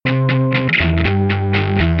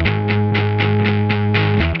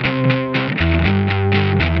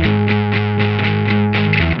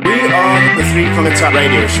the Top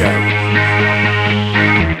radio show.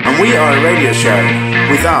 And we are a radio show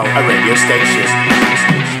without a radio station.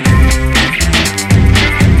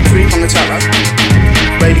 Three from the Top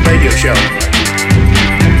radio show.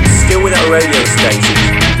 Still without a radio station.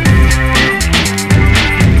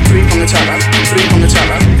 Three from the Top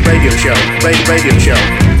radio show.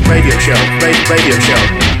 Radio show.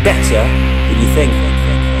 Better than you think.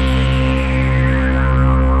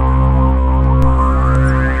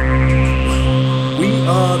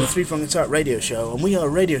 The Three from the Top radio show, and we are a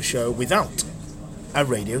radio show without a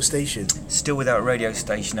radio station. Still without a radio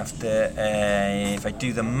station after, if I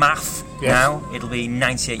do the math now, it'll be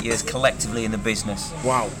 98 years collectively in the business.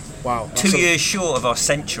 Wow. 2 years short of our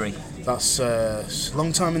century. That's a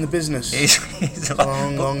long time in the business. It's a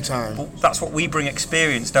long time. But that's what we bring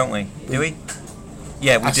experience, don't we? Do we?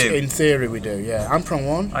 Yeah, we do. In theory, we do, yeah. I'm prong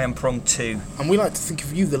one. I am prong two. And we like to think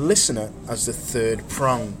of you, the listener, as the third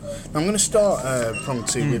prong. Now, I'm going to start prong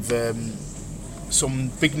two with some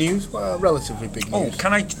big news. Well, relatively big news. Oh,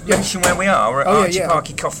 can I mention where we are? We're at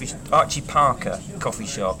Archie Parker coffee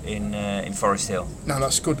shop in Forest Hill. No,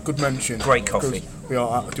 that's good mention. Great coffee. We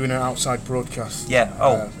are doing an outside broadcast. Yeah,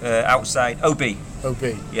 outside. OB.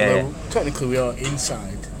 Yeah. Well, technically, we are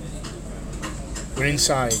inside. We're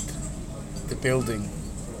inside the building,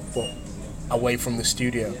 but away from the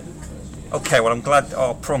studio. Okay, well, I'm glad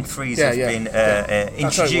our prong threes have been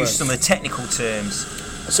introduced some of the technical terms.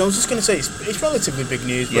 So I was just going to say, it's relatively big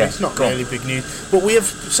news, but it's not really big news. But we have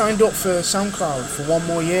signed up for SoundCloud for 1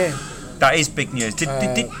 more year. That is big news. Did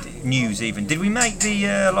news even? Did we make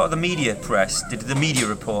a lot of the media press? Did the media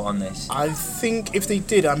report on this? I think if they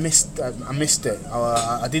did, I missed it.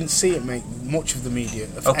 I didn't see it make much of the media.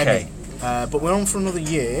 Any. But we're on for another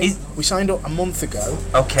year. We signed up a month ago.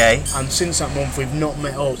 Okay. And since that month, we've not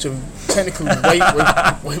met up. So technically,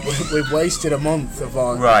 we've wasted a month of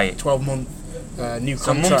our 12-month new contract.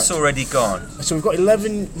 So a month's already gone. So we've got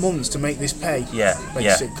 11 months to make this pay.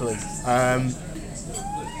 Basically.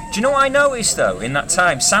 Do you know what I noticed though? In that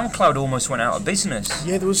time, SoundCloud almost went out of business.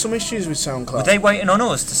 Yeah, there was some issues with SoundCloud. Were they waiting on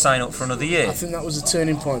us to sign up for another year? I think that was a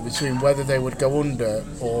turning point between whether they would go under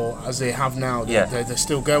or, as they have now, they're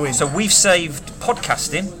still going. So we've saved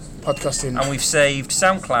podcasting, and we've saved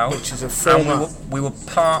SoundCloud, which is a format. And we were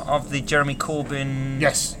part of the Jeremy Corbyn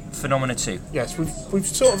phenomena too. Yes, we've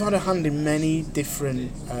sort of had a hand in many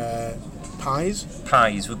different pies.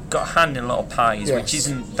 We've got a hand in a lot of pies, which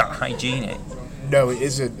isn't that hygienic. No, it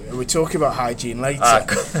isn't. We're talking about hygiene later.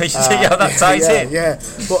 You see how that ties in? Yeah.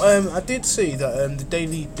 But I did see that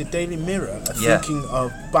the Daily Mirror are thinking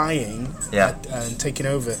of buying and taking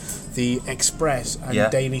over the Express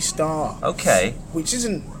and Daily Star. Okay. Which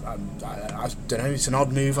isn't, I don't know, it's an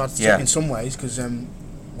odd move, I'd say, in some ways, because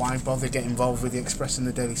why bother getting involved with the Express and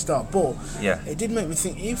the Daily Star? But it did make me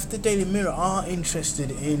think, if the Daily Mirror are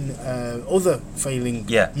interested in other failing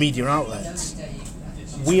media outlets,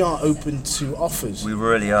 we are open to offers. We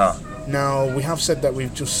really are. Now, we have said that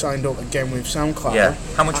we've just signed up again with SoundCloud. Yeah.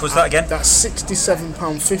 How much was that again? That's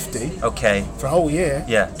 £67.50. Okay. For a whole year.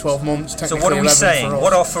 Yeah. 12 months. So what are we saying?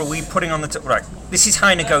 What offer are we putting on the table? Right. This is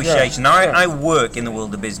high negotiation. Now, I work in the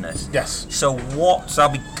world of business. Yes. So I'll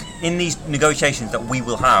be in these negotiations that we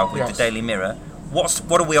will have with the Daily Mirror. What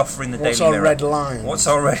are we offering the Daily Mirror? What's our red line? What's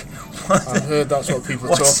our red? I've heard that's what people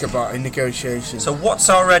talk about in negotiations. So what's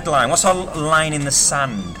our red line? What's our line in the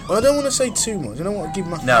sand? Well, I don't want to say too much. I don't want to give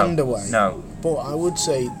my hand away. No. But I would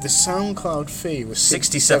say the SoundCloud fee was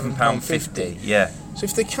 £67.50. Yeah. So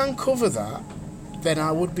if they can cover that, then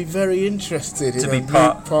I would be very interested to in be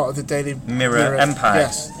part of the Daily Mirror empire.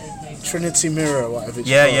 Yes. Trinity Mirror, whatever it's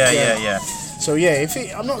called. Yeah. So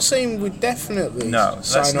I'm not saying we definitely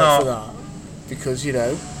sign up for that. Because,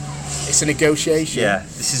 it's a negotiation. Yeah,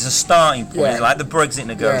 this is a starting point. It's like the Brexit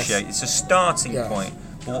negotiation. It's a starting point.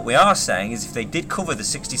 But what we are saying is if they did cover the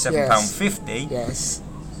 £67.50...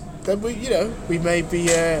 then we may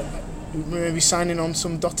be signing on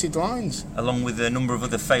some dotted lines. Along with a number of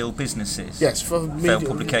other failed businesses. Yes, for failed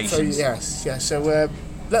publications. So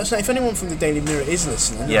let us know if anyone from the Daily Mirror is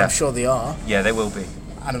listening. I'm sure they are. Yeah, they will be.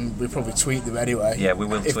 And we'll probably tweet them anyway. Yeah, we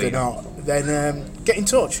will tweet them. If they're not, then get in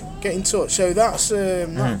touch. So that's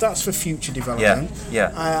for future development.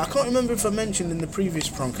 Yeah. I can't remember if I mentioned in the previous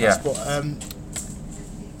podcast, but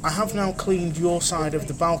I have now cleaned your side of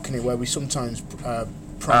the balcony where we sometimes prong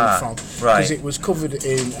from. Right. Because it was covered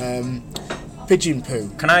in pigeon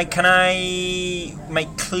poo. Can I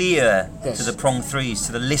make clear to the prong threes,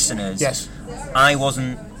 to the listeners? Yes. I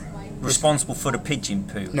wasn't responsible for the pigeon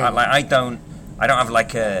poo. No. I don't have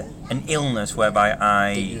like an illness whereby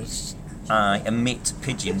I I emit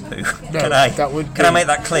pigeon poo. No, Can I make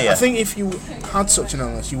that clear? I think if you had such an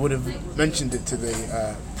illness, you would have mentioned it to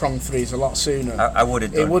the prong threes a lot sooner. I would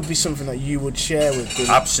have done. It would be something that you would share with them.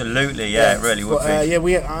 Absolutely, yeah, it really would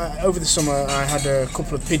be. Over the summer I had a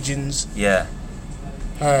couple of pigeons. Yeah.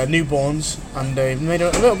 Newborns, and they made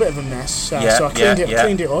a little bit of a mess. So I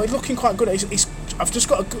cleaned it all. It's looking quite good. I've just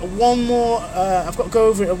got one more. I've got to go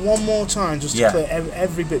over it one more time just to clear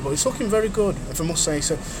every bit. But it's looking very good, if I must say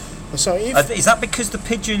so. So is that because the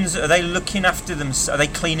pigeons, are they looking after them? Are they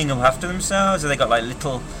cleaning up after themselves? Have they got like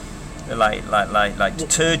little, like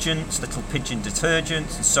detergents, little pigeon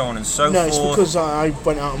detergents, and so on and so forth? No, it's because I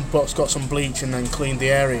went out and got some bleach and then cleaned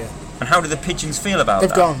the area. And how do the pigeons feel about that?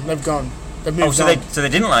 They've gone. They've moved on. So they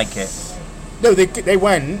didn't like it? No, they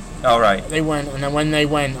went. Oh, right. They went, and then when they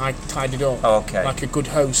went, I tidied up. Oh, okay. Like a good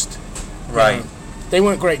host. Right. They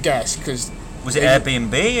weren't great guests because. Was it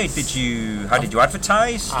Airbnb? How did you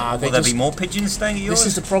advertise? Will there be more pigeons staying at yours? This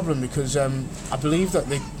is the problem because I believe that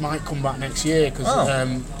they might come back next year.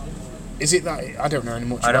 Because is it that I don't know any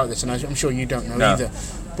much about this, and I'm sure you don't know either.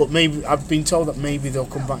 But maybe I've been told that maybe they'll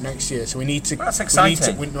come back next year. So we need to. That's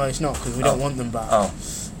exciting. No, it's not because we don't want them back. Oh.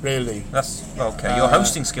 Really. That's okay. Your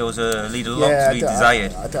hosting skills lead a lot to be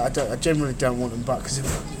desired. I generally don't want them back because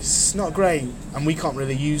it's not great, and we can't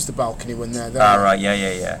really use the balcony when they're there. Right,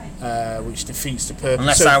 yeah. Which defeats the purpose.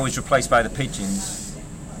 Unless I was replaced by the pigeons,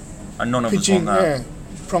 and none of us want that. Yeah,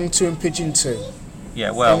 prong 2 and pigeon 2. Yeah,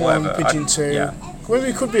 well, prong whatever. 1, pigeon 2. Yeah. Well,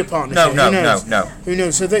 it could be a partnership. No. Who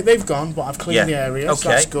knows? So they've gone, but I've cleaned the area. Okay. So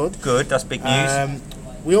that's good. Good. That's big news.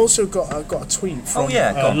 We also got a tweet from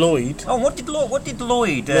Lloyd. Oh, what did Lloyd?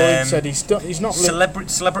 Lloyd said he's not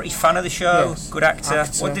celebrity fan of the show, yes, good actor.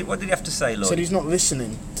 What did he have to say, Lloyd? He said he's not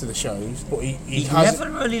listening to the shows, but he has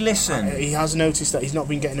never really listened. He has noticed that he's not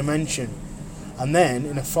been getting a mention, and then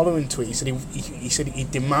in a following tweet he said he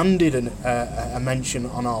demanded a mention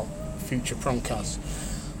on our future promcast.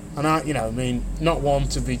 And not one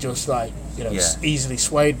to be just like easily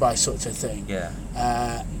swayed by such a thing. Yeah.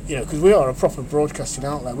 Because we are a proper broadcasting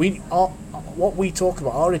outlet. What we talk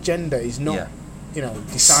about, our agenda is not,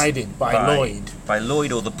 decided by Lloyd. By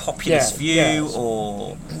Lloyd or the populist view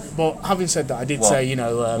or. But having said that, I did say,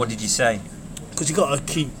 what did you say? Because you got to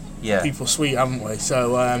keep people sweet, haven't we?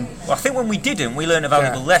 So. Well, I think when we didn't, we learned a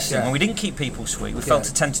valuable lesson. Yeah. When we didn't keep people sweet, we fell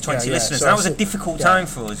to 10 to 20 listeners. So that was a difficult time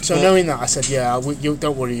for us. So knowing that, I said,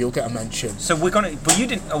 don't worry, you'll get a mention. So we're gonna. But you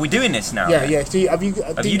didn't. Are we doing this now? Yeah.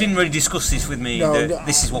 You didn't really discuss this with me.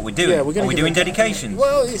 This is what we're doing. Yeah, are we doing dedications?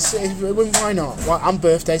 Well, why not? And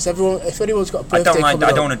birthdays. If anyone's got a birthday, I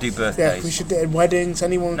don't want to do birthdays. Yeah, we should do weddings.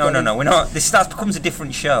 Anyone? No. We're not. That becomes a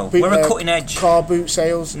different show. We're a cutting edge. Car boot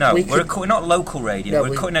sales. No, we're not local radio.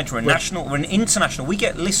 We're cutting edge. We're national. We're an international. We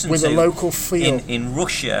get listened with to a local feel in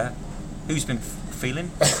Russia. Who's been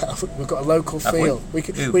feeling? We've got a local feel. We're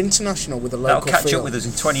international with a local feel. That'll catch up with us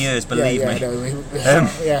in 20 years, believe me.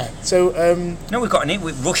 So no, we've got an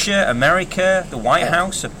with Russia, America, the White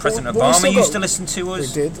House. President Obama used to listen to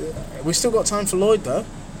us. We did. We've still got time for Lloyd though.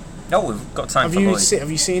 No, we've got time for Lloyd.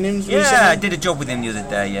 Have you seen him? Yeah, recently? I did a job with him the other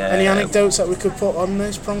day. Yeah. Any anecdotes that we could put on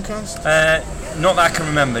this promcast? Not that I can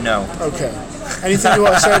remember. No. Okay. Anything you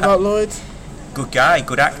want to say about Lloyd? Good guy,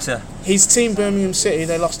 good actor. His team, Birmingham City,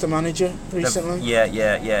 they lost a manager recently. Yeah.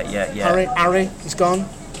 Harry, he's gone.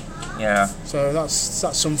 Yeah. So that's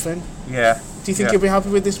something. Yeah. Do you think he'll be happy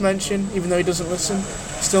with this mention, even though he doesn't listen?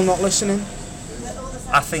 Still not listening?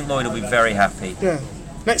 I think Lloyd will be very happy. Yeah.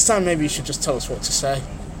 Next time, maybe you should just tell us what to say.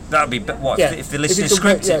 That'd be what if the listeners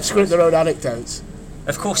script it. Yeah, script their own anecdotes.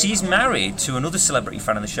 Of course, he's married to another celebrity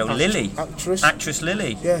fan of the show, Lily. Actress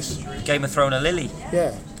Lily. Yes. Game of Thrones Lily.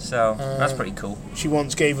 Yeah. So, that's pretty cool. She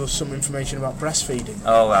once gave us some information about breastfeeding.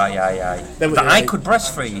 Oh, aye. That I could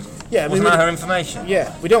breastfeed? Yeah. Wasn't that her information?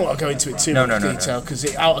 Yeah. We don't want to go into it too much detail,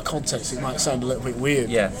 because out of context it might sound a little bit weird.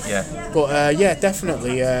 Yeah. But,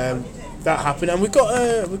 definitely, that happened. And we got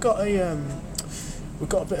a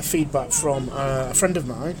bit of feedback from a friend of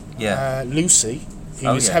mine, Lucy. He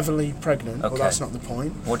was heavily pregnant, but that's not the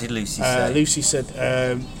point. What did Lucy say? Lucy said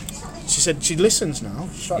she said she listens now.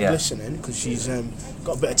 She started listening because she's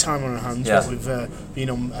got a bit of time on her hands with being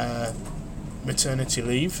on maternity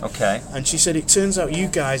leave. Okay. And she said it turns out you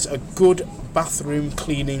guys are good bathroom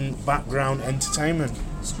cleaning background entertainment.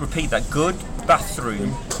 Repeat that. Good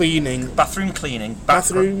bathroom cleaning background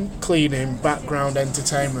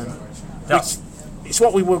entertainment. It's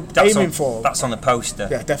what we were aiming for. That's on the poster.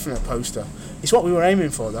 Yeah, definite poster. It's what we were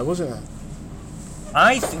aiming for, though, wasn't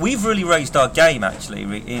it? We've really raised our game, actually,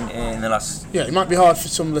 in the last... Yeah, it might be hard for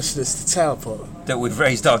some listeners to tell, but... That we've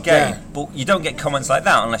raised our game, but you don't get comments like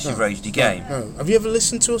that unless you've raised your game. No. Have you ever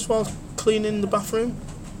listened to us while cleaning the bathroom?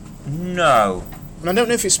 No. And I don't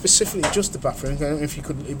know if it's specifically just the bathroom. I don't know if you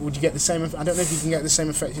could. Would you get the same? I don't know if you can get the same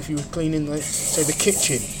effect if you were cleaning, say, the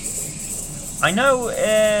kitchen. I know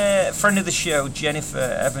a friend of the show, Jennifer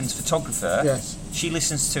Evans, photographer. Yes. She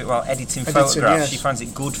listens to editing photographs. Yes. She finds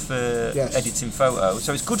it good for editing photos.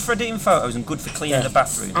 So it's good for editing photos and good for cleaning the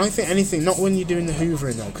bathroom. I think anything, not when you're doing the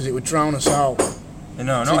hoovering though, because it would drown us out.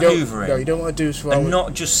 No, not hoovering. No, you don't want to do as well. And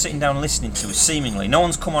not just sitting down and listening to us, seemingly. No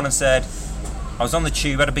one's come on and said, I was on the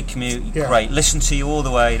tube, had a big commute, great, listened to you all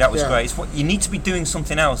the way, that was great. It's what, you need to be doing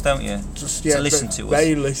something else, don't you? Just, to listen to us.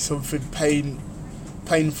 Daily, something pain,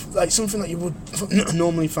 like something that you would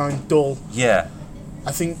normally find dull. Yeah.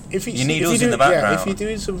 I think if it's, you need if us you do, in the background. If you're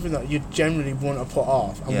doing something that you generally want to put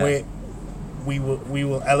off, and we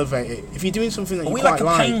will elevate it. If you're doing something that you quite like. Are we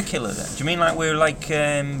like a painkiller then? Do you mean like we're like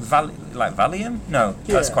like Valium? No,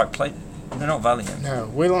 that's quite they're not Valium. No,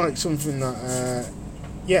 we're like something that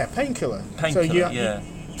painkiller. Painkiller,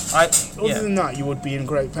 Other than that, you would be in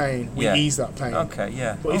great pain. We ease that pain. Okay,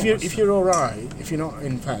 yeah. But if you're all right, if you're not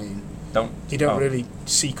in pain, you don't really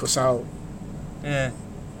seek us out. Yeah, there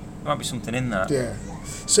might be something in that. Yeah.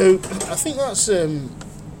 So I think that's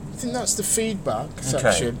the feedback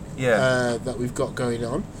section that we've got going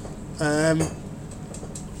on.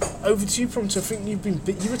 Over to you, Prompter. I think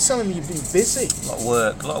you were telling me you've been busy. A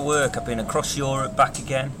lot of work. I've been across Europe, back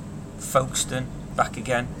again. Folkestone, back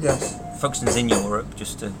again. Yes. Folkestone's in Europe,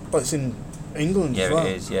 just to... But it's in England as well.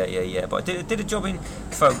 Yeah, it is, yeah. But I did a job in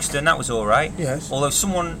Folkestone, that was alright. Yes. Although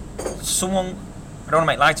someone, I don't want to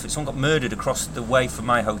make light of it, someone got murdered across the way from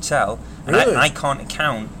my hotel. And really? I can't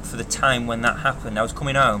account for the time when that happened. I was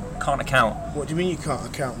coming home, can't account. What do you mean you can't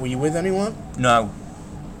account? Were you with anyone? No.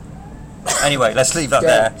 Anyway, let's leave that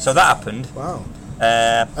there. So that happened. Wow.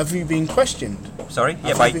 Have you been questioned? Sorry?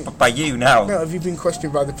 By you now. No, have you been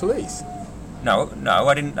questioned by the police? No,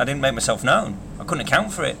 I didn't make myself known. I couldn't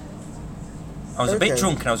account for it. I was a bit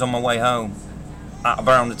drunk and I was on my way home at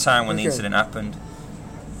around the time when the incident happened.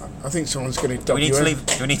 I think someone's going to do we need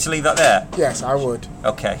to leave that there? Yes, I would.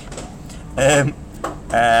 Okay. And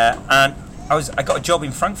I got a job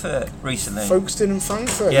in Frankfurt recently. Folkestone and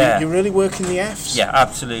Frankfurt. Yeah. You're really working the Fs. Yeah,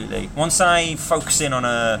 absolutely. Once I focus in on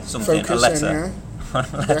a letter,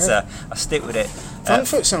 I stick with it.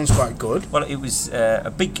 Frankfurt sounds quite good. Well, it was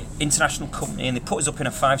a big international company, and they put us up in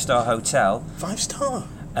a 5-star hotel. 5-star.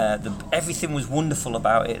 Everything was wonderful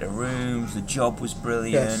about it. The rooms, the job was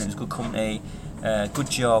brilliant. Yes. It was a good company, good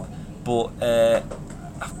job. But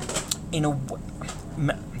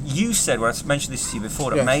you said, when I mentioned this to you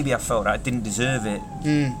before, that maybe I felt I didn't deserve it.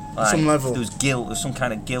 Some level. There was guilt. There was some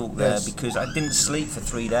kind of guilt there because I didn't sleep for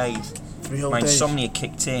 3 days. 3 whole days. My insomnia days.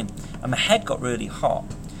 kicked in, and my head got really hot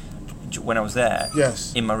when I was there.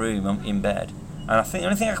 Yes. In my room, in bed. And I think the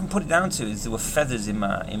only thing I can put it down to is there were feathers in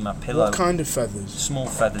my pillow. What kind of feathers? Small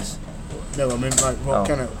feathers. No, I mean like what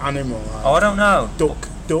kind of animal? Like I don't know.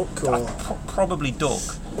 Duck or probably duck.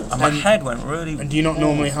 And my head went really. And do you not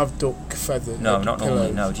normally have duck feathers? No, not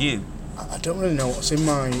normally. No, do you? I don't really know what's in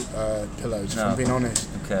my pillows. If I'm being honest.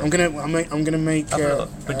 Okay. I'm gonna make. But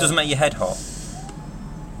it doesn't make your head hot.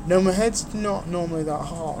 No, my head's not normally that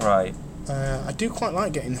hot. Right. I do quite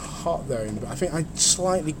like getting hot though, but I think I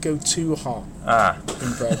slightly go too hot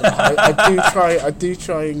in bed. I do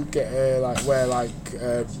try and get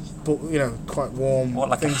quite warm. What,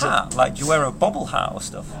 like a hat? Like, do you wear a bobble hat or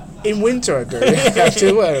stuff? In winter I do. I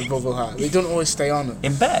do wear a bubble hat. They don't always stay on.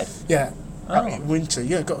 In bed? Yeah. In winter,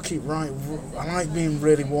 got to keep right. I like being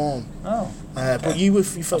really warm. Oh. Okay. But you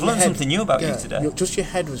felt I've learned something new about you today. Just your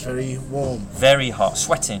head was very warm. Very hot,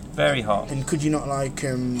 sweating, very hot. And could you not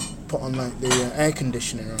put on like the air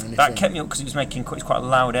conditioner or anything? That kept me up because it was making quite a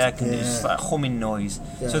loud air conditioner, it's like a humming noise.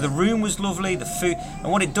 Yeah. So the room was lovely, the food,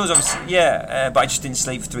 and what it does, obviously, but I just didn't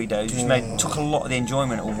sleep for 3 days, which took a lot of the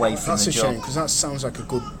enjoyment away from the job. That's a shame because that sounds like a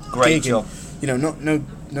great job. And,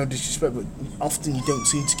 no disrespect, but often you don't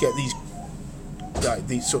seem to get these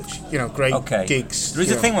such great gigs. There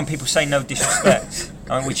is a thing when people say no disrespect,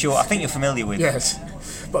 which I think you're familiar with. Yes,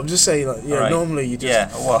 but I'm just saying, normally you just... Yeah,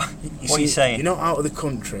 what are you saying? You're not out of the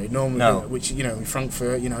country, normally, which, in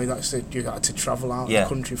Frankfurt, you had to travel out of the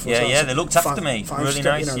country for... Yeah, they looked after me, really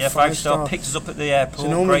nice. 5-star, picked us up at the airport, so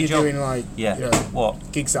normally great you're job. doing,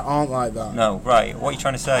 what? Gigs that aren't like that. No, right, what are you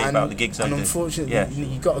trying to say about the gigs I do? And unfortunately,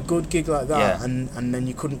 you got a good gig like that, and then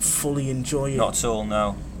you couldn't fully enjoy it. Not at all,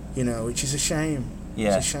 no. Which is a shame.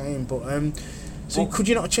 Yeah. It's a shame, but... So could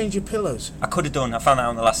you not change your pillows? I could have done. I found that out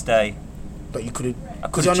on the last day. But you could have,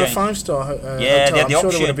 because on a 5-star hotel, I'm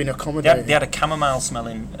sure there would have been accommodating. They had a chamomile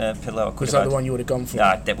smelling pillow. Was that the one you would have gone for?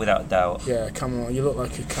 Yeah, without a doubt. Yeah, chamomile. You look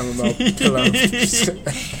like a chamomile pillow.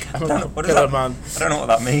 Pillow man. I don't know what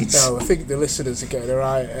that means. No, I think the listeners are getting the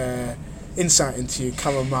right insight into your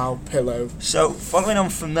chamomile pillow. So, following on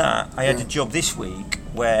from that, I had a job this week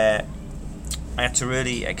where I had to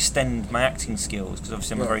really extend my acting skills, because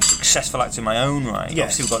obviously I'm a very successful actor in my own right.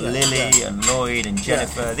 Yes. Obviously we've got Lily and Lloyd and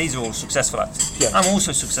Jennifer. These are all successful actors. Yeah. I'm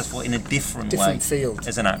also successful in a different way field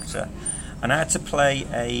as an actor. And I had to play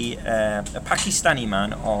a Pakistani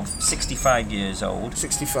man of 65 years old.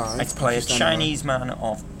 65. I had to play a Chinese man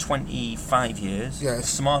of 25 years. Yes. A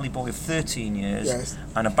Somali boy of 13 years. Yes.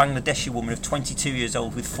 And a Bangladeshi woman of 22 years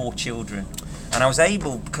old with 4 children. And I was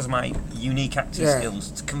able, because of my unique acting skills,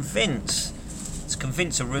 to convince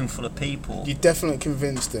a room full of people. You definitely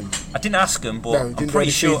convinced them. I didn't ask them, but I'm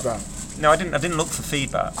pretty sure. Feedback. No, I didn't look for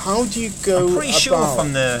feedback. How do you go? I'm pretty sure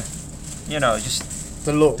from the, just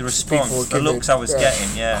the looks, the response, the looks I was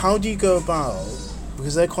getting. Yeah. How do you go about?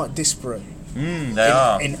 Because they're quite disparate. They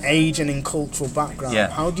are in age and in cultural background. Yeah.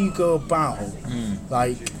 How do you go about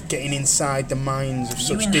like getting inside the minds of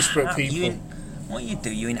such disparate people? What you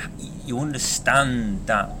do, you understand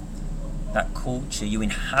that culture, you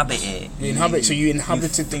inhabit it. So you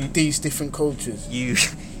inhabited these different cultures. You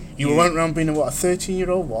went around being a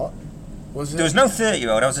 13-year-old what? Was it? There was no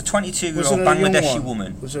 30-year-old. I was a 22-year-old Bangladeshi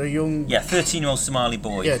woman. Was there a young? Yeah, 13-year-old Somali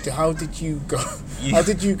boy. Yeah. How did you go? How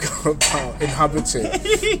did you go about inhabiting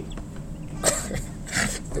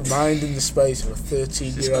the mind and the space of a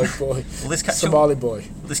 13-year-old boy, Somali boy?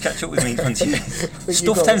 Will this catch up with me in 20 years?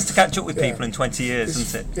 Stuff tends to catch up with people in 20 years,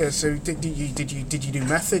 doesn't it? Yeah. So did you do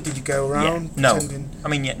method? Did you go around? No. Pretending? I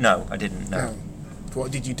mean, no, I didn't. No.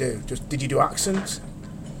 What did you do? Did you do accents?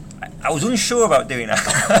 I was unsure about doing that.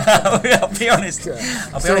 I'll be honest.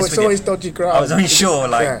 It's always dodgy ground. I was unsure,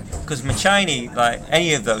 because Machini,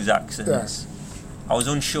 any of those accents, I was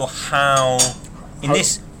unsure how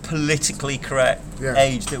this politically correct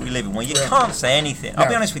age that we live in, where you can't say anything. I'll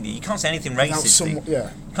be honest with you, you can't say anything racist.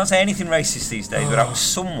 You can't say anything racist these days without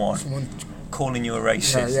someone calling you a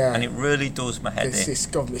racist, and it really does my head in.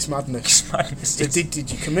 It's madness. So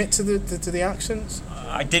did you commit to the accents?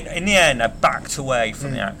 I did. In the end, I backed away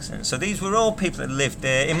from the accent. So these were all people that lived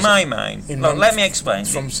there. In my mind, let me explain.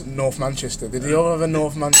 From North Manchester. Did they all have a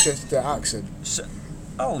North Manchester accent?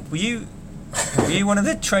 Were you one of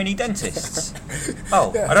the trainee dentists?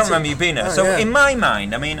 I don't remember you being there. In my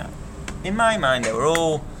mind, they were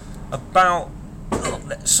all about.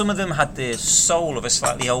 Some of them had the soul of a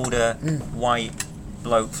slightly older white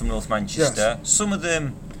bloke from North Manchester. Yes. Some of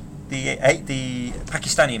them, the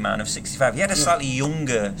Pakistani man of 65, he had a slightly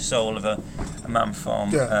younger soul of a man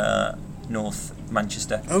from North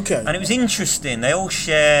Manchester. Okay. And it was interesting. They all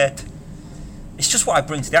shared. It's just what I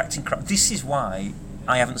bring to the acting craft. This is why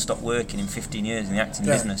I haven't stopped working in 15 years in the acting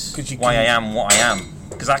business. Why I am what I am.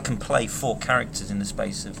 Because I can play 4 characters in the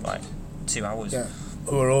space of 2 hours. Yeah.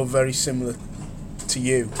 Who are all very similar to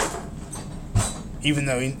you, even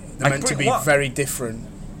though they're meant to be very different.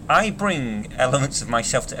 I bring elements of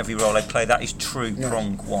myself to every role I play. That is true.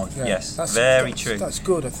 Prong 1. Yeah. Yes, that's very true. That's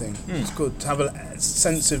good. I think it's good to have a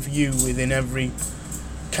sense of you within every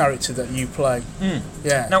character that you play.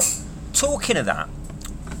 Yeah. Now, talking of that,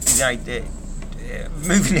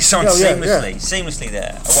 moving this on seamlessly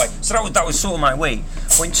there. Away. So that was sort of my way.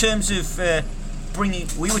 But in terms of bringing,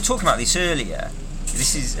 we were talking about this earlier.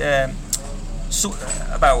 This is. So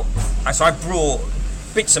I brought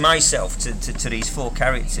bits of myself to these 4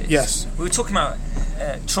 characters. Yes. We were talking about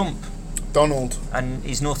Trump. Donald. And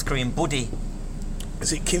his North Korean buddy.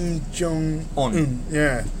 Is it Kim Jong-un?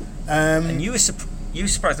 Yeah. And you were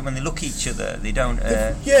surprised that when they look at each other, they don't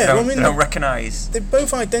recognise. They're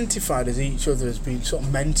both identified as each other as being sort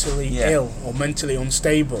of mentally ill or mentally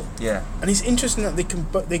unstable. Yeah. And it's interesting that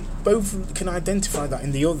they both can identify that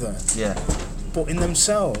in the other. Yeah. But in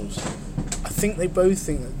themselves, I think they both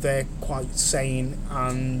think that they're quite sane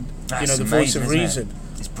and the voice of reason.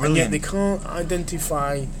 It's brilliant. And yet they can't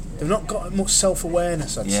identify. They've not got much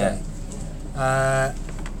self-awareness, I'd say. And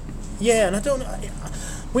I don't know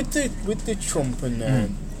with the Trump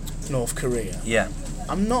and North Korea. Yeah.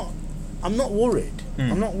 I'm not worried.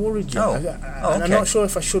 I'm not worried yet. Okay. And I'm not sure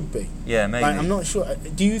if I should be. Yeah, maybe. I'm not sure.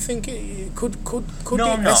 Do you think it could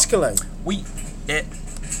escalate?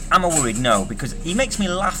 Am I worried? No, because he makes me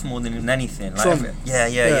laugh more than anything. Trump.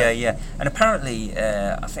 Yeah. And apparently,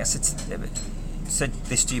 I think I said said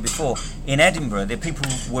this to you before. In Edinburgh, the people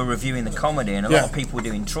were reviewing the comedy, and a lot of people were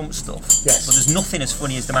doing Trump stuff. Yes. But there's nothing as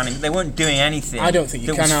funny as the man. They weren't doing anything. I don't think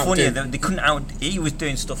you can outdo. Funnier. They couldn't out. He was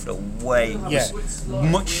doing stuff that was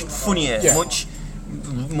much funnier, much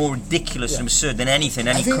more ridiculous and absurd than anything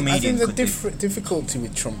any comedian could do. I think the difficulty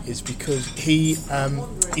with Trump is because he's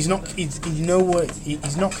not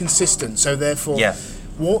consistent. So therefore,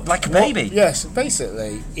 like a baby. Yes,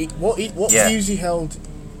 basically, what views he held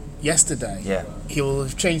yesterday, he will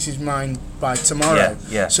have changed his mind by tomorrow.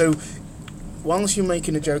 So, whilst you're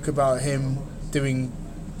making a joke about him doing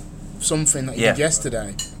something that he did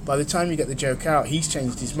yesterday, by the time you get the joke out, he's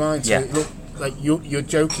changed his mind. So look, like your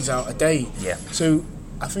joke is out of date. So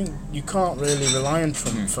I think you can't really rely on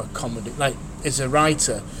Trump for comedy, like as a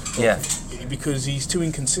writer. Because he's too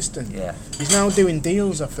inconsistent. He's now doing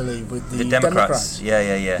deals, I believe, with the Democrats. You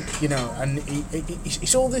know, and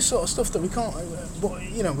it's all this sort of stuff that we can't.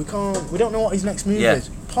 We don't know what his next move is.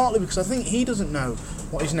 Partly because I think he doesn't know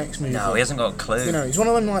what his next move is. No, he hasn't got a clue. You know, he's one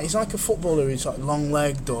of them. Like he's like a footballer who's like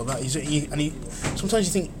long-legged or that. Sometimes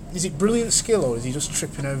you think, is it brilliant skill or is he just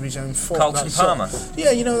tripping over his own foot? Carlton Palmer.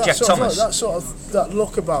 You know, that Jeff sort Thomas. of that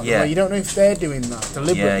look about them. Where you don't know if they're doing that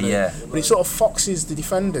deliberately. But it sort of foxes the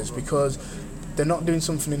defenders because they're not doing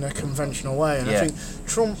something in a conventional way. And I think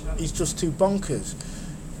Trump is just too bonkers.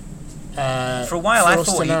 For a while,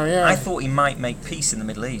 I thought he might make peace in the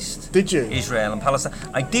Middle East. Did you? Israel and Palestine.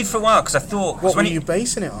 I did for a while because I thought. What were you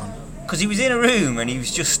basing it on? Because he was in a room and he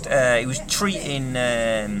was just he was treating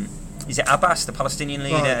is it Abbas, the Palestinian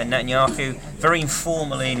leader, and Netanyahu very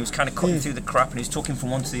informally, and he was kind of cutting through the crap and he was talking from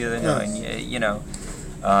one to the other. And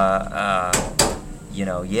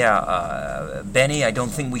Benny, I don't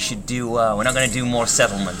think we should do. We're not going to do more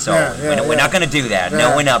settlements. We're not going to do that.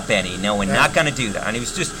 No, we're not, Benny. No, we're not going to do that. And he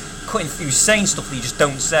was just he was saying stuff that you just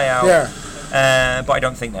don't say out. But I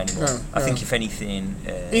don't think that anymore. I think if anything,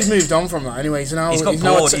 he's moved on from that. Anyway, he's got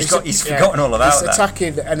bored. He's forgotten all about that. He's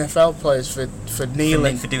attacking the NFL players for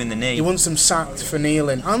kneeling, for doing the knee. He wants them sacked for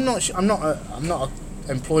kneeling. I'm not a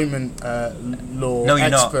employment law No, you're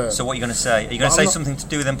expert. not. So what are you going to say? Are you going to say something to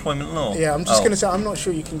do with employment law? Yeah, I'm just going to say I'm not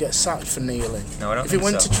sure you can get sacked for kneeling. No, I don't if think it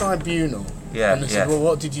went to tribunal, and they said, well,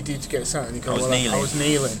 what did you do to get sacked? And you go, I was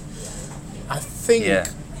kneeling. I think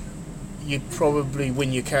you'd probably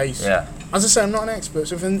win your case. As I say, I'm not an expert,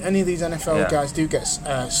 so if any of these NFL guys do get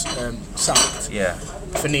sacked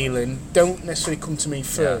for kneeling, don't necessarily come to me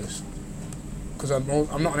first. Because I'm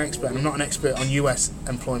not an expert, and I'm not an expert on US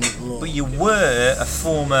employment law. But you were a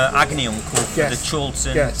former agony uncle for the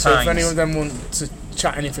Chorlton Times. So if any of them want to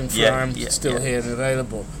chat anything through, I'm still here and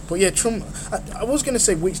available. But Trump, I was going to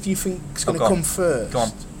say, which do you think is going to come first? Go on.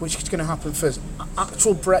 Which is going to happen first?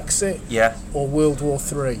 Actual Brexit or World War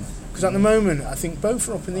III? Because at the moment, I think both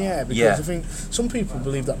are up in the air. Because I think some people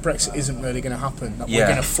believe that Brexit isn't really going to happen, that we're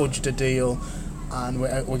going to fudge the deal and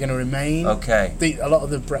we're going to remain. A lot of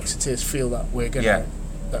the Brexiteers feel that we're going to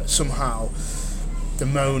that somehow the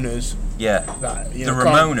moaners, the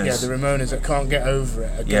Ramonas that can't get over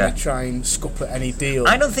it are going to try and scupper any deal.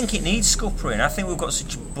 I don't think it needs scuppering. I think we've got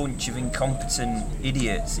such a bunch of incompetent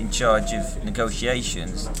idiots in charge of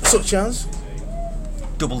negotiations. Such as?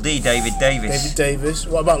 Double D, David Davis. David Davis.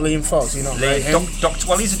 What about Liam Fox? You not rate him?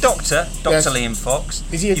 Well, he's a doctor, Dr. Liam Fox.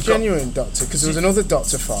 Is he a genuine doctor? Because there was another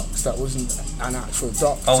Dr. Fox that wasn't an actual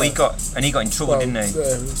doctor. Oh, he got in trouble, didn't he?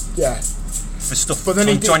 For stuff from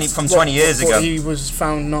 20 years ago. But he was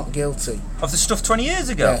found not guilty. Of the stuff 20 years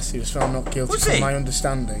ago? Yes, he was found not guilty. Was he? From my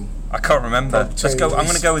understanding. I can't remember. Let's go. I'm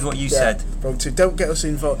going to go with what you said. Don't get us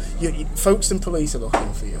involved. Folkestone police are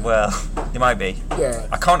looking for you. Well, they might be.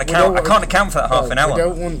 I can't account for that half an hour. We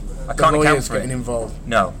don't want the lawyers getting involved.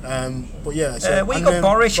 No. But So, you got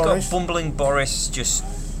Boris. You got bumbling Boris. Just.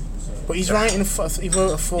 But he's writing he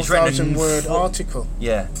wrote a 4,000 word article.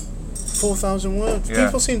 4,000 words.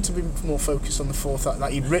 People seem to be more focused on the 4,000.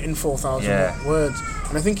 Like he'd written 4,000 words,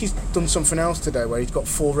 and I think he's done something else today where he's got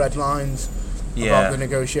 4 red lines about the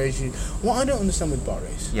negotiation. What I don't understand with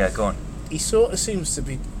Boris, go on. He sort of seems to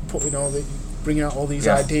be bringing out all these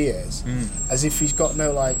ideas as if he's got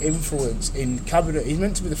no influence in cabinet. He's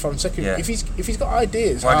meant to be the foreign secretary. If he's got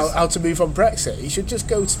ideas how to move on Brexit, he should just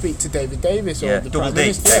go speak to David Davis or the Prime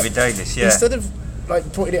Minister. David Davis. Instead of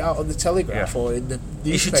putting it out on the Telegraph or in the newspaper.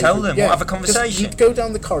 You should tell them. We'll have a conversation. You'd go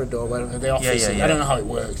down the corridor where the office is. I don't know how it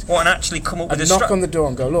works. And actually come up with knock on the door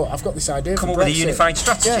and go, look, I've got this idea. Come up with a unified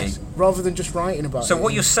strategy. Yes, rather than just writing about it. So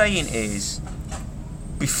what you're saying is,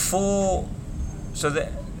 there's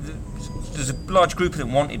a large group that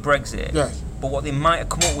wanted Brexit. But what they might have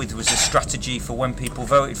come up with was a strategy for when people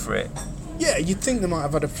voted for it. Yeah, you'd think they might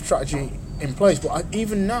have had a strategy in place. But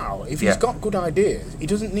even now, if he's got good ideas, he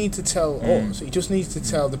doesn't need to tell us. He just needs to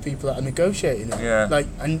tell the people that are negotiating it. Yeah. Like,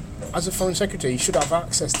 and as a Foreign Secretary, he should have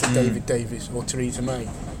access to David Davis or Theresa May.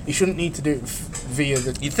 He shouldn't need to do it via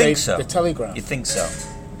the Telegraph. You think so?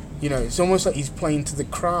 You know, it's almost like he's playing to the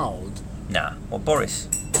crowd. Nah. Or Boris?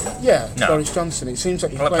 Yeah, no. Boris Johnson. It seems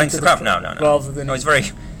like he's playing to the crowd. No. Rather than he's very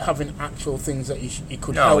having actual things that he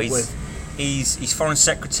could help with. He's Foreign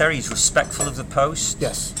Secretary. He's respectful of the post.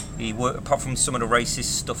 Yes. He worked, apart from some of the racist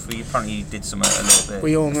stuff. He apparently did some a little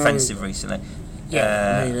bit offensive recently.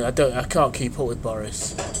 Yeah, I can't keep up with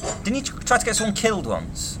Boris. Didn't he try to get someone killed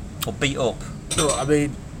once or beat up? No, I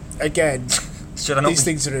mean, again, these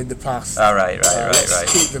things are in the past. Oh, right.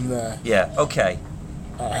 Keep them there. Yeah. Okay.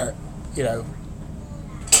 You know,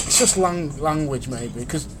 it's just language maybe,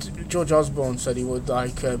 because George Osborne said he would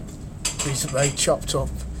like Theresa May chopped up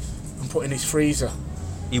and put in his freezer.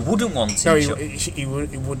 He wouldn't want it. No, he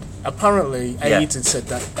would. Apparently, aides had said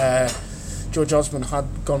that George Osborne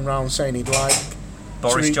had gone round saying he'd like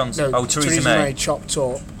Boris Johnson. Theresa May chopped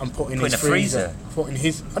up and put in his freezer. Put in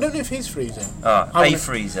his. I don't know if his freezer. A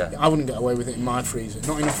freezer. I wouldn't get away with it in my freezer.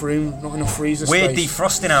 Not enough room. Not enough freezer space. We're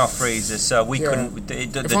defrosting our freezer, so we couldn't.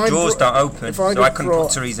 The drawers don't open, so I couldn't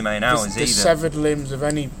put Theresa May in ours either. The severed limbs of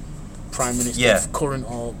any prime minister, current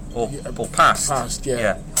or past. Past,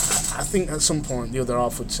 yeah. I think at some point the other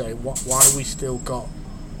half would say, "Why we still got?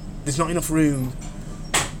 There's not enough room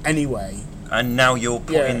anyway." And now you're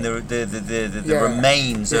putting the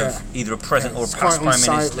remains of either a present or a past prime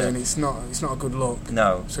minister. And it's not a good look.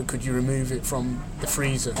 No. So could you remove it from the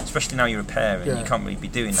freezer? Especially now you're a parent, you can't really be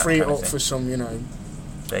doing that. Free kind it of up thing. For some, Baby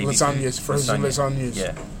lasagnas, frozen lasagnas.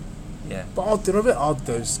 Yeah. But they're a bit odd,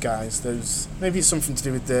 those guys. Maybe it's something to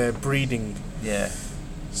do with their breeding. Yeah.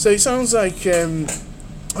 So it sounds like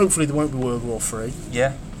hopefully there won't be World War III.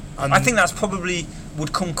 Yeah. And I think that's probably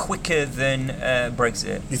would come quicker than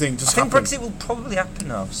Brexit. You think? I think Brexit will probably happen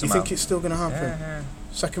though. Somehow. You think it's still going to happen? Yeah.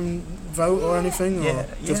 Second vote or anything? Or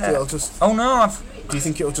it'll just. Oh no! Do you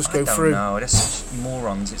think it'll just go through? No, they're such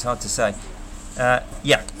morons. It's hard to say.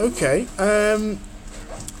 Yeah. Okay.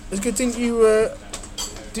 It's good. Didn't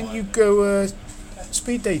you go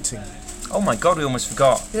speed dating? Oh my God! We almost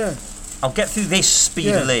forgot. Yeah. I'll get through this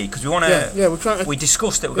speedily because we want to. Yeah, we're trying to. We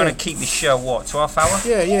discussed it. We're going to keep this show to half hour.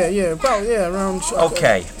 Yeah. About around.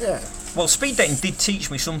 Okay. Yeah. Well, speed dating did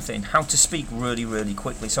teach me something, how to speak really, really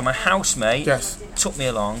quickly. So my housemate took me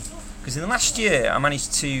along because in the last year I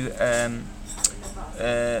managed to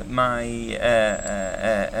my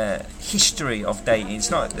history of dating.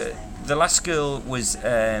 It's not the last girl was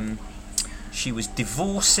she was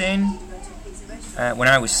divorcing. When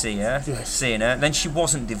I was seeing her, then she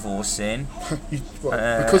wasn't divorcing.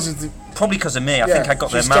 Because of probably because of me. I think I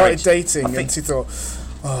got their marriage. She started dating and she thought,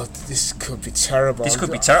 "Oh, this could be terrible. This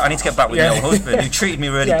could be terrible. I need to get back with my old husband who treated me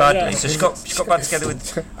really badly." So she got back together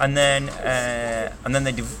with, and then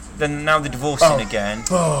now they're divorcing again.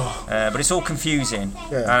 But it's all confusing.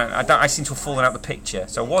 And I seem to have fallen out of the picture.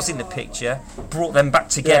 So I was in the picture, brought them back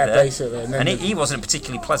together. Yeah, basically. And he wasn't a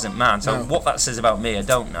particularly pleasant man. So what that says about me, I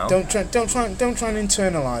don't know. Don't try and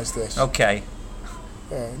internalise this. Okay.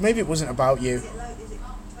 Maybe it wasn't about you.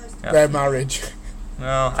 Their marriage.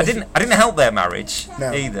 No, I didn't help their marriage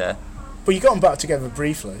either. But you got them back together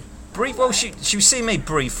briefly. Well, she was seeing me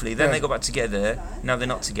briefly. Then they got back together. Now they're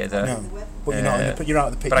not together. No, but you're out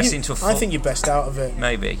of the picture. But I seem to have. I think you're best out of it.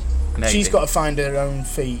 Maybe. She's got to find her own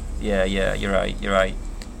feet. Yeah. You're right.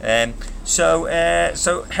 So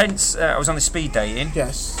hence I was on the speed dating.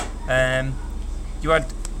 Yes.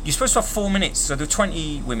 You're supposed to have 4 minutes. So there were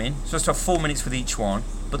 20 women. You're supposed to have 4 minutes with each one.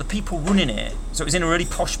 But the people running it, so it was in a really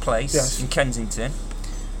posh place in Kensington.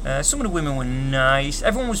 Some of the women were nice.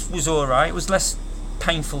 Everyone was all right. It was less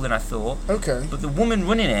painful than I thought. Okay. But the woman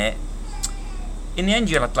running it, in the end,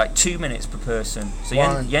 you had like 2 minutes per person. So you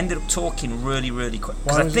ended up talking really, really quick.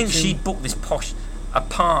 Because I think she'd booked this a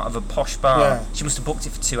part of a posh bar. Yeah. She must have booked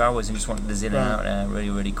it for 2 hours and just wanted us in and out there really,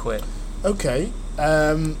 really quick. Okay.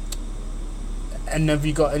 And have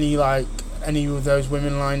you got any of those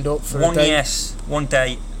women lined up for one? A date? Yes, one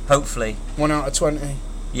date, hopefully. 1 out of 20.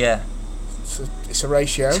 Yeah. It's a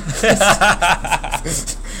ratio.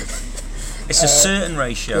 It's a certain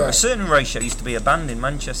ratio. Yeah. A certain ratio used to be a band in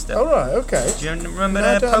Manchester. Oh, right, okay. Do you remember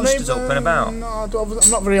their posters up and about? No, I'm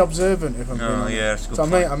not very observant, if I'm being honest. Yeah, that's a good so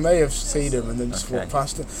point. I may have seen them and then just walked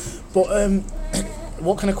past them. But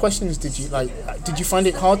what kind of questions did you like? Did you find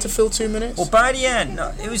it hard to fill 2 minutes? Well, by the end,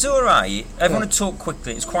 no, it was all right. Everyone had talked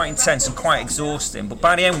quickly. It was quite intense and quite exhausting. But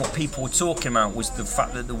by the end, what people were talking about was the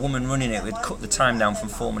fact that the woman running it had cut the time down from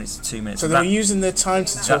 4 minutes to 2 minutes. So they were using their time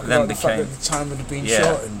to talk about the fact that the time would have been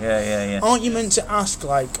shortened. Yeah. Aren't you meant to ask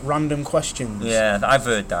like random questions? Yeah, I've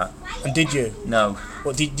heard that. And did you? No.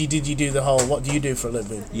 What did you do the whole? What do you do for a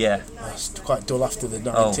living? Yeah. That's quite dull after the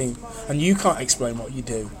 19. And you can't explain what you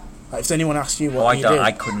do. Like, if anyone asked you what you do,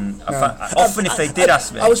 I couldn't. No. Often, if they did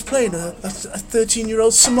ask me, I was playing a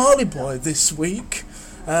 13-year-old Somali boy this week.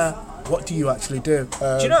 What do you actually do?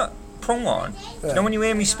 Do you know prong one? Do you know when you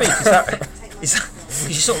hear me speak? Is that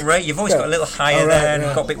you sort of your voice got a little higher there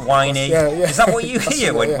and got a bit whiny. Is that what you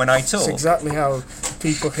hear when I talk? That's exactly how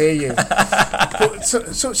people hear you. But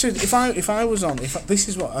so if I was on, this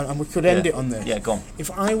is what, and we could end it on this. Yeah, go on. If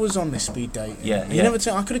I was on this speed date, you never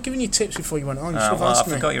I could have given you tips before you went on. You should have asked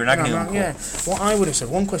me. I forgot you're an agony uncle. Yeah. What I would have said,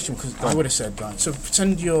 one question, because I would have said, right, so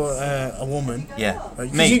pretend you're a woman. Yeah.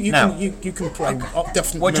 Me now. You can play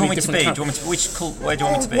definitely. What do you want me to be? Do you want me to where do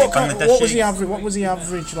you want me to be? What was the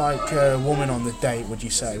average like woman on the date? Would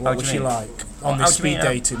you say? What was she like on this speed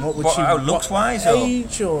dating? What would she? Looks wise,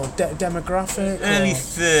 age or demographic? Early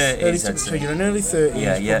 30s. So you're in early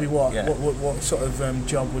 30s. Yeah. Probably what sort of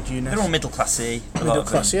job would you? They're all middle classy. Middle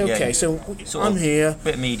classy. Okay, so I'm here.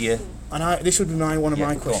 Bit of media. And this would be one of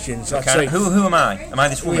my questions. Okay. Say, who am I? Am I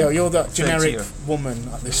this woman? You're that generic woman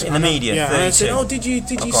at this. In the media. Yeah. And I said, did you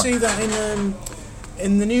see that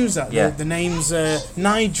in the news that the names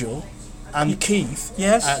Nigel and Keith?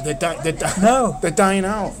 Yes. They're dying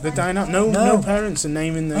out. No parents are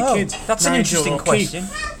naming their kids. That's Nigel an interesting question.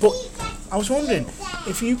 Keith. But I was wondering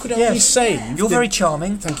if you could only save. You're very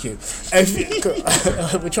charming. Thank you.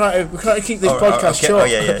 We try to keep this podcast short. Oh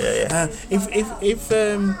yeah.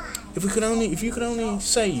 If you could only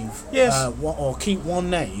save or keep one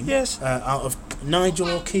name out of Nigel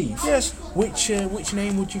or Keith, which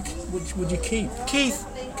name would you keep? Keith.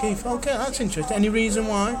 Okay, that's interesting. Any reason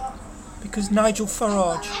why? Because Nigel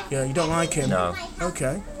Farage. Yeah, you don't like him? No.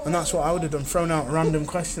 Okay. And that's what I would have done, thrown out a random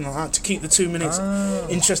question like that to keep the 2 minutes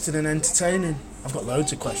interested and entertaining. I've got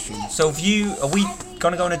loads of questions. So are we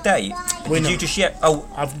going to go on a date? You just yet? Oh.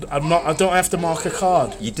 I'm not, I don't have to mark a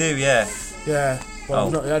card. You do, yeah. Yeah. Well,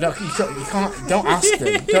 you can't. Don't ask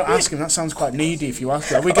him. Don't ask him. That sounds quite needy. If you ask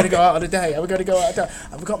him, are we going to go out on a date? Are we going to go out on a date?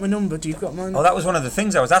 Have we got my number? Do you got mine? Oh, that was one of the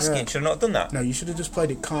things I was asking. Yeah. Should I not have done that? No, you should have just played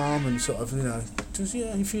it calm and sort of, just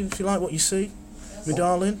if you like what you see, my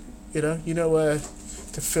darling, you know where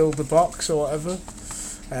to fill the box or whatever.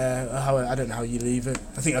 I don't know how you leave it.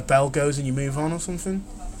 I think a bell goes and you move on or something.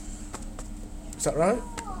 Is that right?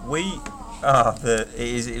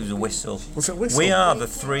 It was a whistle. What's a whistle? We are the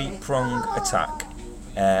 3-prong attack.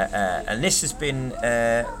 And this has been.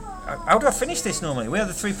 How do I finish this normally? We are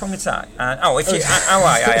the 3-prong attack.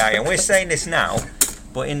 And we're saying this now,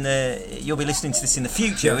 but you'll be listening to this in the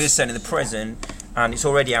future. Yes. We're saying in the present, and it's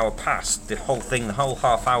already hour past. The whole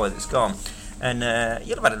half hour that's gone. And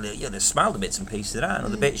you'll have smiled a bits and pieces of that.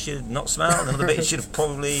 Another bit should have not smiled. Another bit should have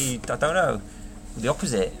probably, I don't know, the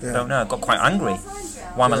opposite. Yeah. I don't know. I got quite angry.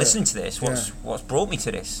 Why am I listening to this? What's brought me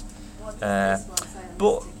to this?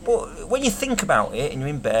 But when you think about it and you're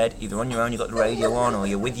in bed, either on your own, you've got the radio on, or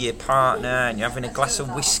you're with your partner and you're having a glass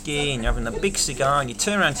of whiskey and you're having a big cigar and you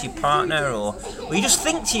turn around to your partner, or you just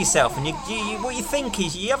think to yourself, and what you think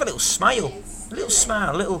is you have a little smile, a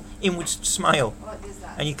little inward smile,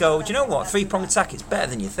 and you go, do you know what? 3-prong attack, it's better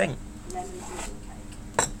than you think.